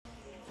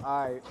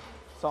Alright,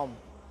 so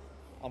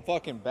I'm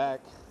fucking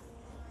back.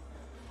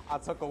 I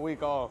took a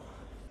week off.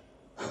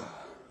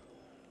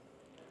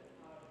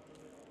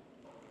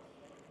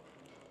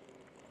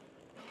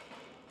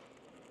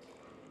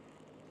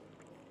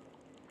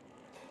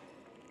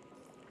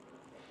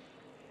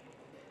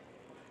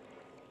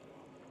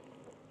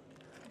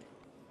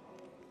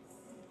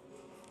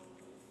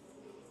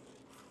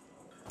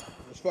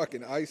 There's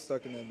fucking ice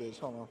stuck in that bitch.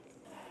 Hold on.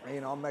 And,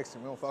 you know, I'm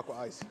Mexican. We don't fuck with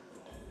ice.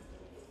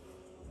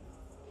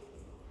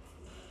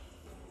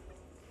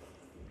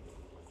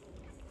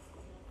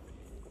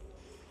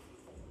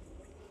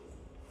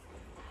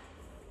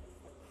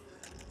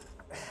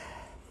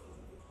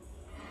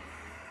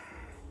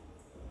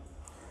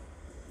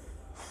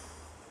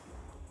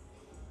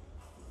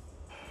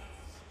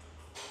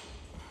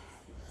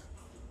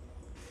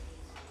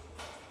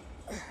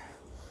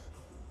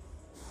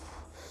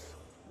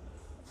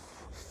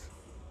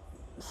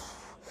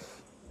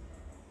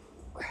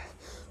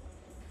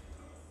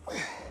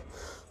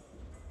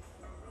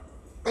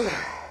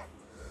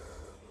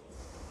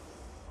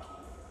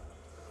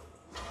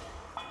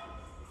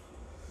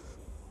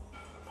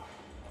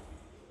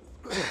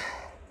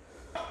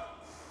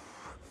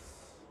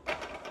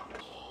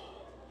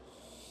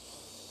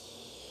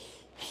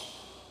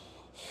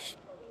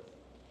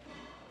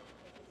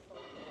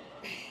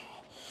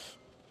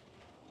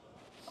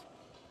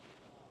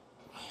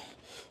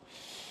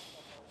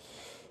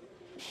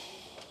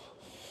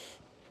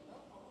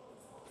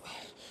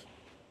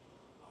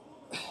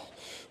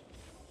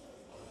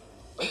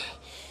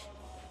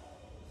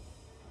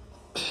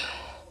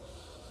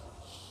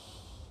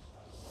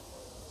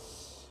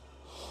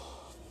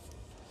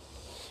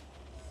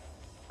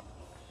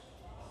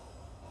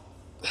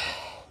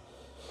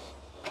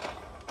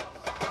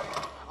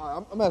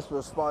 I'm asking for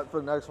a spot for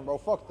the next one, bro.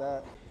 Fuck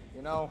that.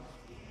 You know,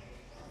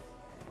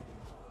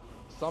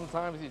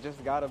 sometimes you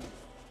gotta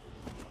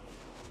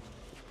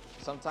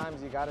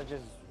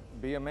just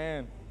be a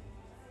man.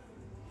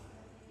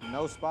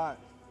 No spot.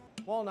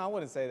 Well, no, I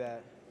wouldn't say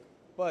that.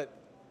 But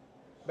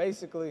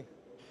basically,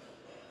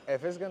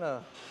 if it's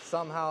gonna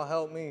somehow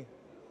help me,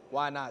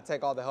 why not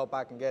take all the help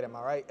I can get, am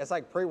I right? It's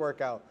like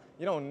pre-workout.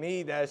 You don't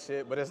need that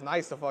shit, but it's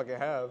nice to fucking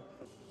have.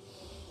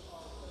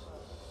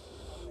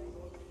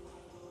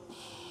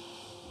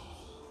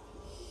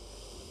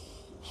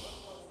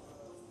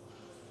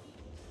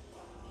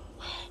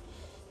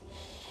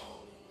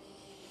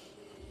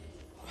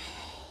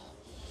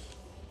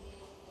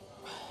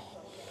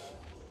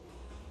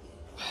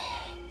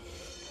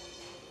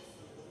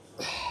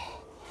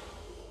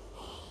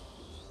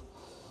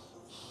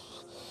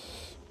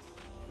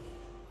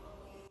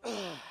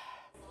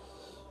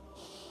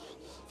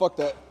 Fuck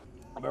that.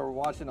 I remember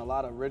watching a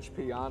lot of Rich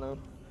Piana,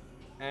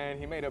 and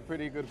he made a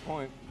pretty good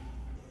point.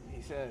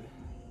 He said,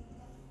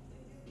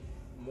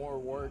 more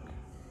work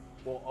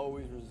will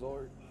always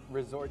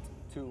resort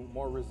to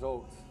more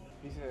results.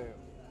 He said,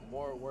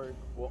 more work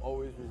will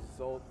always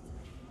result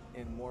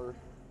in more,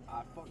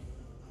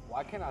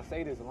 why can't I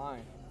say this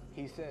line?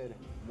 He said,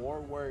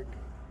 more work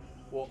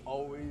will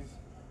always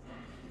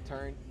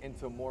turn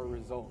into more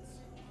results.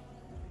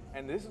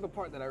 And this is the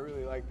part that I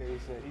really like that he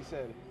said. He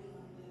said,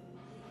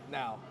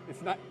 now,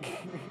 it's not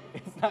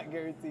it's not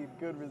guaranteed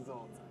good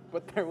results,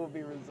 but there will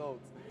be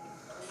results.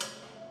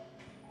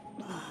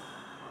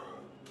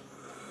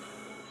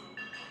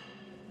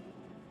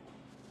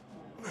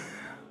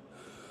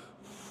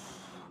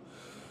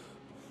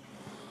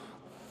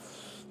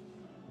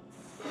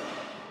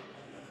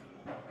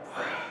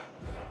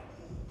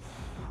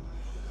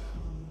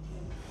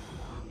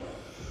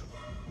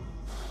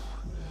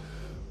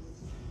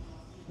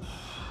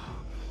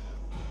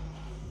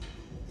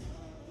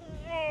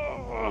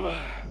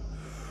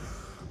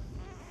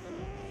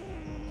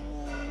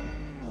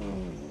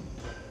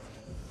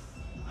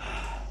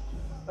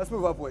 Let's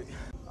move up weight.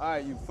 All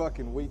right, you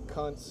fucking weak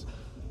cunts.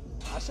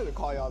 I should have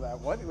called y'all that.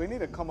 What? We need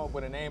to come up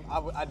with a name.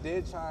 I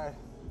did try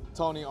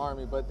Tony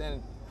Army, but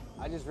then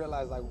I just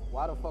realized, like,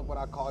 why the fuck would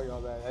I call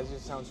y'all that? That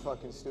just sounds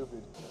fucking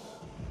stupid.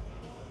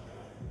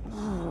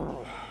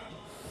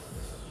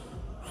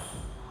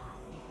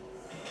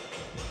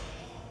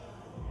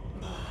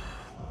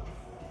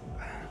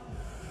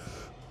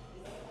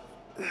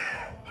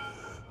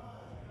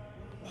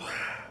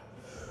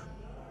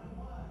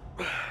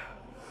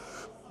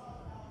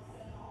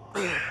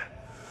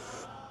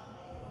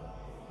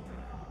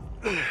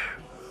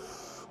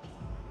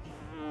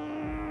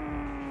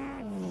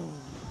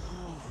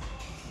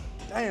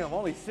 Damn,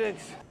 only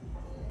 6.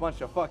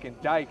 Bunch of fucking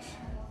dykes.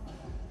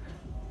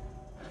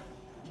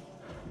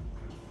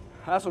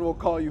 That's what we'll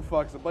call you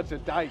fucks, a bunch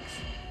of dykes.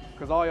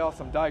 Cause all y'all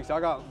some dykes.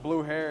 Y'all got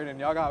blue hair and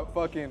y'all got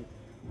fucking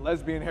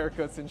lesbian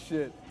haircuts and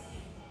shit.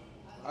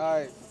 All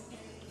right,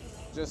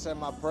 just said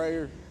my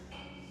prayer.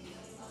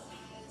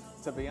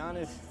 To be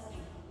honest,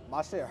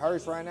 my shit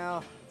hurts right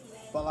now,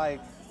 but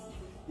like,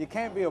 you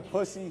can't be a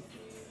pussy.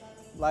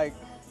 Like,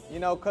 you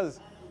know, cause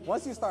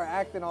once you start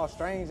acting all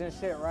strange and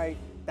shit, right?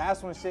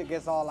 That's when shit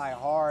gets all like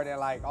hard and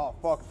like all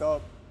fucked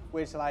up,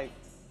 which like,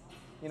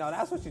 You know,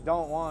 that's what you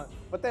don't want.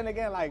 But then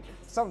again, like,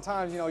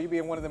 sometimes, you know, you be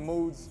in one of the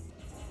moods.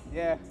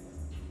 Yeah.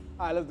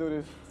 All right, let's do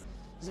this.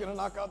 He's gonna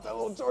knock out that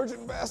little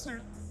Georgian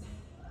bastard.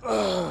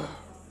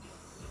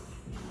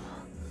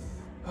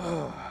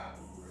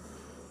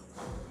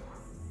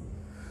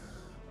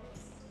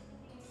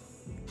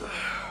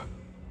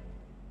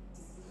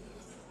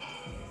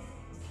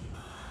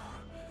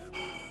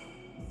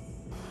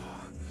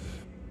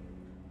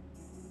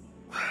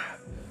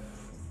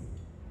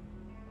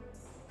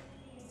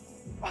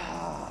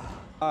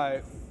 All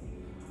right,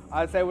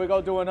 I'd say we go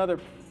do another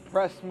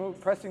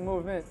pressing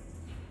movement,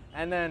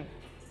 and then,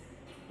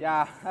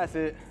 yeah, that's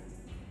it.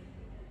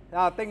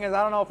 Now the thing is,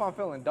 I don't know if I'm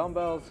feeling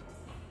dumbbells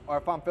or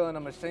if I'm feeling a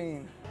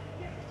machine.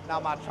 Now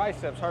my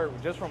triceps hurt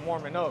just from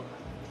warming up.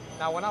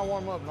 Now when I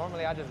warm up,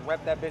 normally I just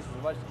rep that bitch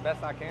as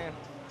best I can.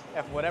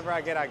 If whatever I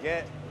get, I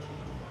get.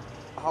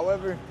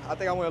 However, I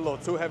think I went a little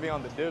too heavy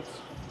on the dips.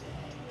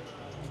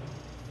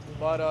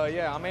 But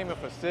yeah, I'm aiming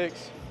for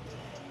 6.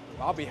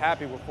 I'll be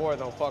happy with 4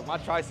 though. Fuck, my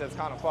triceps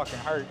kind of fucking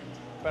hurt.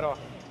 But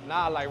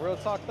nah, like real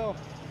talk though.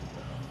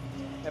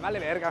 Me vale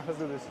verga, let's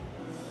do this.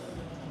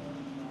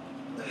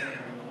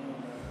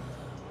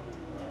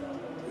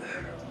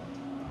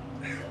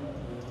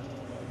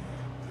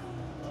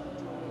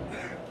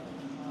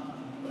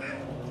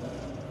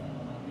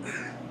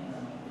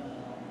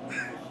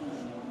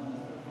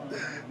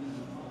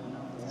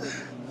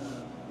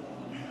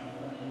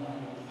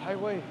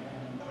 Highway,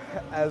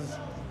 as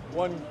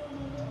one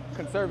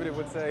conservative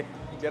would say,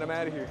 get him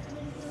out of here.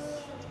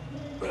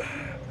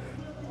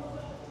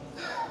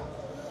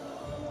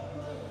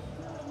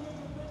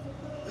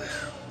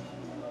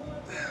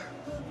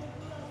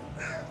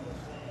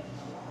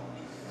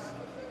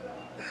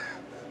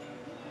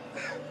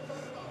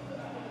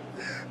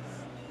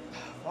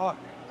 Fuck.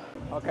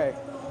 Okay,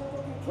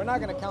 we're not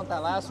gonna count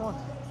that last one,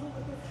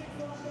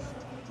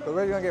 but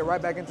we're gonna get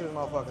right back into this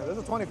motherfucker. There's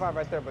a 25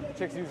 right there, but the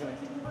chick's using it.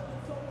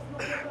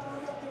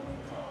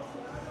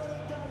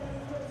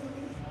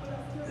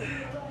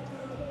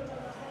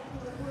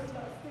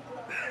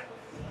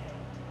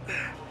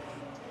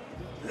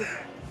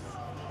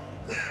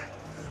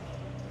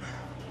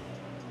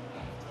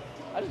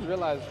 I just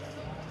realized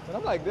when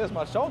I'm like this,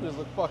 my shoulders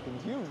look fucking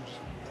huge.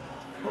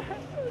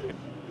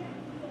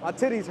 My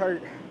titties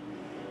hurt.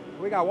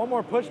 We got one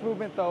more push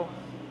movement though,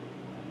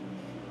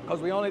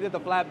 because we only did the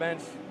flat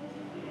bench.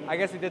 I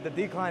guess we did the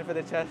decline for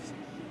the chest,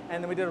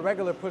 and then we did a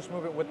regular push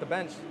movement with the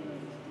bench.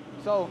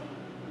 So,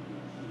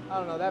 I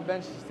don't know, that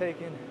bench is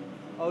taken.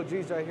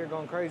 OG's right here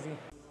going crazy.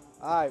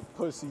 All right,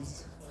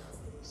 pussies.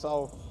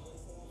 So,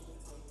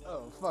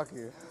 oh, fuck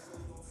you.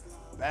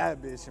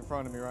 Bad bitch in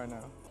front of me right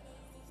now.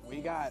 We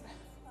got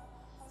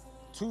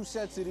 2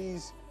 sets of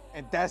these,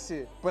 and that's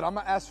it. But I'm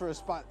gonna ask for a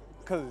spot,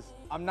 because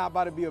I'm not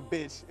about to be a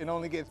bitch and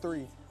only get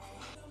 3.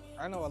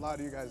 I know a lot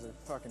of you guys are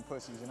fucking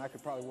pussies, and I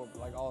could probably whoop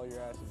like all your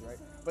asses, right?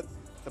 But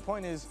the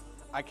point is,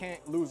 I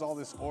can't lose all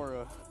this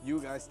aura, you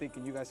guys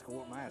thinking you guys can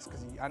whoop my ass,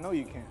 because I know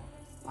you can.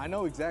 I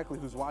know exactly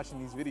who's watching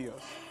these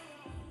videos.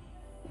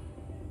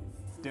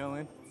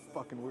 Dylan,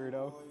 fucking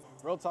weirdo.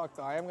 Real talk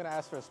though, I am gonna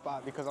ask for a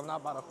spot because I'm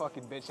not about to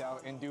fucking bitch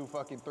out and do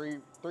fucking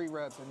three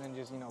reps and then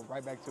just, you know,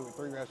 right back to it,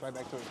 3 reps, right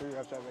back to it, 3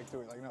 reps, right back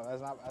to it. Like, no,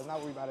 that's not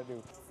what we about to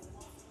do.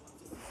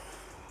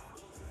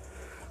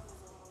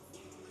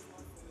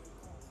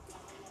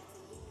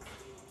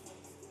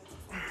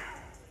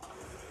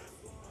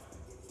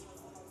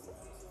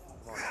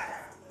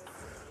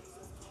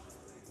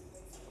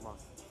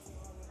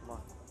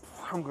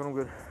 I'm good, I'm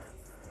good.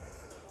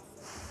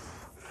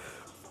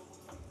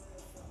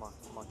 Come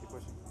on, keep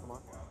pushing. Come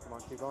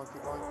on, keep going.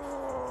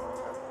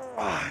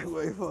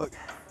 Wait, fuck.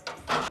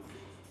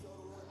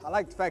 I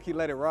like the fact he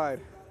let it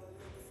ride.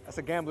 That's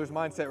a gambler's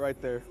mindset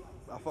right there.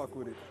 I fuck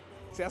with it.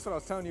 See, that's what I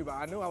was telling you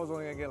about. I knew I was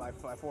only gonna get like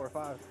 4 or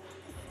 5.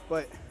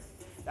 But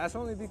that's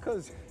only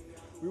because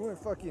we went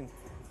fucking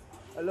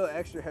a little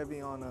extra heavy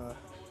on,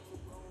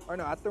 or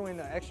no, I threw in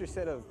an extra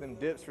set of them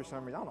dips for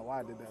some reason. I don't know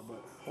why I did that,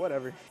 but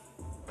whatever.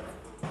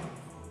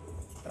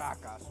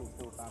 Traca su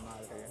puta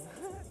madre.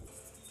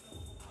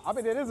 I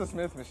mean, it is a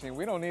Smith machine.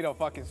 We don't need a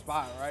fucking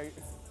spot, right?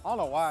 I don't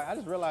know why. I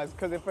just realized,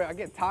 because if I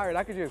get tired,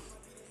 I could just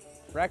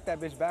rack that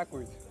bitch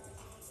backwards.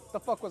 What the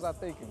fuck was I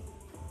thinking?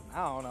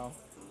 I don't know.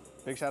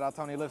 Big shout out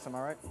Tony Lipson, am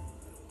I right?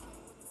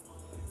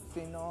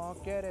 Si no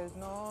quieres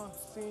no,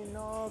 si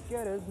no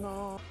quieres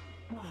no.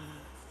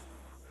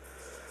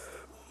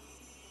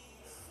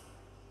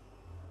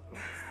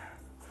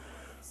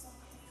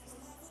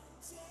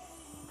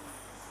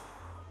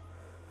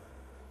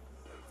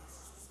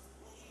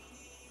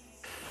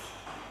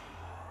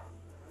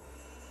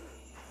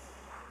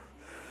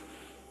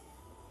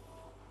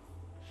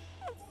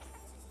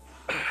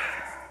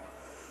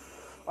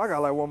 I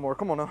got like one more,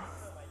 come on now.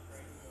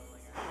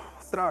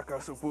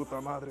 Traca su puta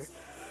madre.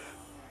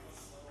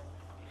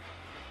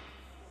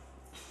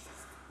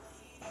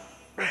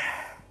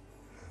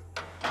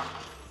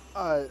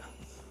 All right,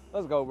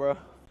 let's go, bro. All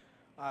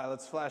right,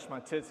 let's flash my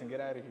tits and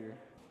get out of here.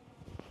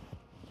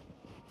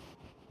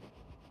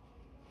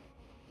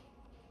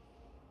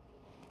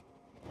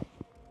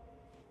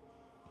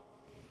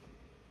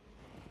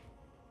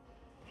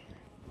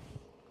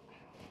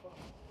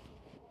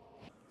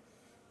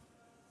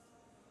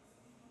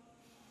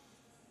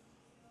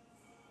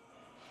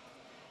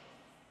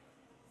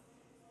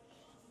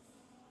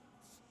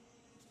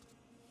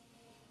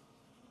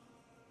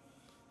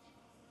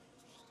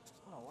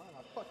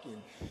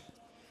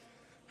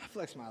 I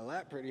flexed my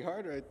lat pretty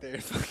hard right there.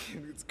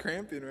 Fucking, it's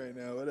cramping right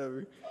now,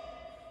 whatever.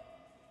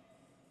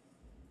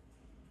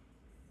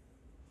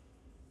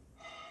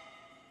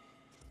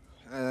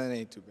 That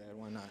ain't too bad,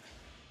 why not?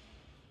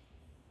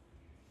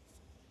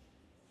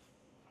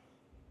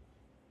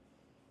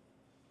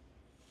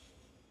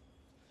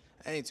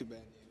 That ain't too bad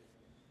either.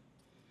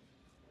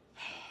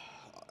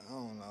 I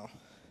don't know.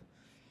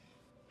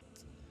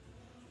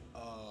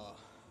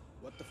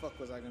 What the fuck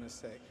was I gonna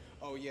say?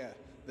 Oh yeah,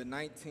 the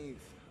 19th,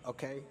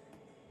 okay?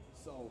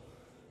 So,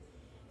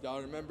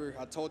 y'all remember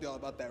I told y'all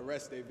about that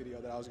rest day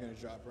video that I was gonna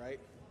drop, right?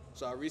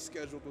 So I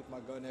rescheduled with my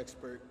gun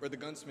expert, or the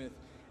gunsmith,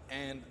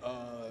 and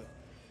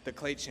the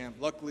clay champ.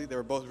 Luckily, they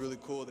were both really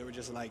cool. They were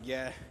just like,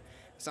 yeah,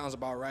 sounds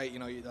about right. You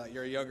know,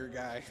 you're a younger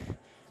guy.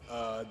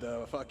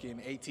 The fucking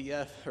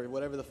ATF or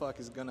whatever the fuck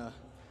they're gonna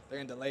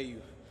delay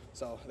you.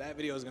 So that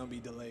video is gonna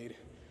be delayed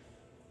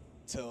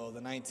till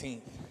the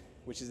 19th,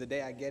 which is the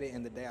day I get it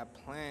and the day I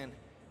plan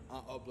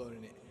on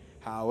uploading it.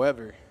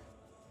 However,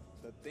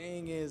 the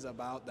thing is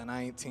about the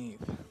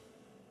 19th,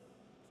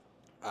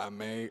 I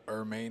may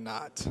or may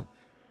not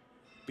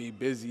be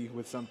busy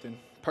with something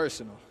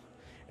personal.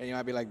 And you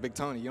might be like, Big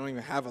Tony, you don't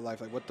even have a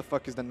life. Like, what the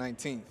fuck is the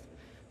 19th?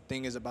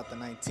 Thing is about the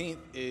 19th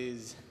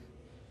is,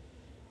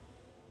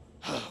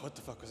 what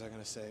the fuck was I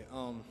gonna say?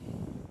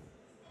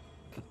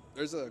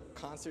 There's a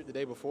concert the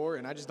day before,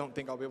 and I just don't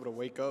think I'll be able to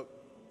wake up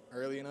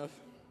early enough.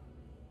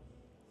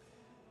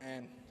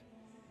 And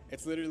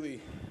it's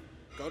literally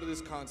go to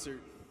this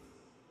concert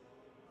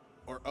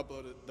or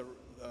upload the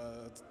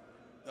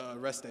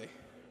rest day,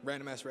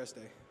 random ass rest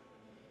day.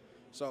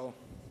 So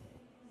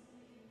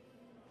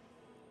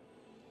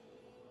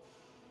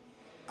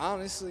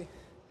honestly,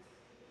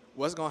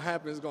 what's gonna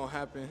happen is gonna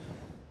happen.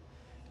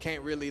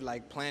 Can't really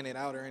like plan it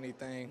out or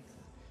anything.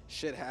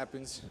 Shit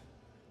happens,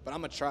 but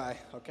I'm gonna try.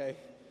 Okay,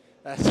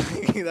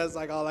 that's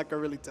like all I can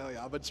really tell you.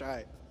 I'm gonna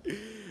try.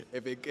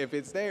 If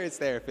it's there, it's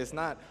there. If it's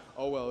not,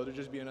 oh well, it'll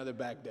just be another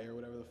back day or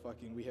whatever the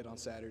fucking we hit on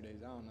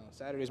Saturdays. I don't know.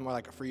 Saturday's more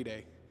like a free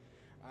day.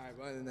 All right,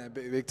 but other than that,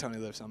 Big Tony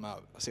lives. I'm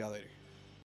out. I'll see y'all later.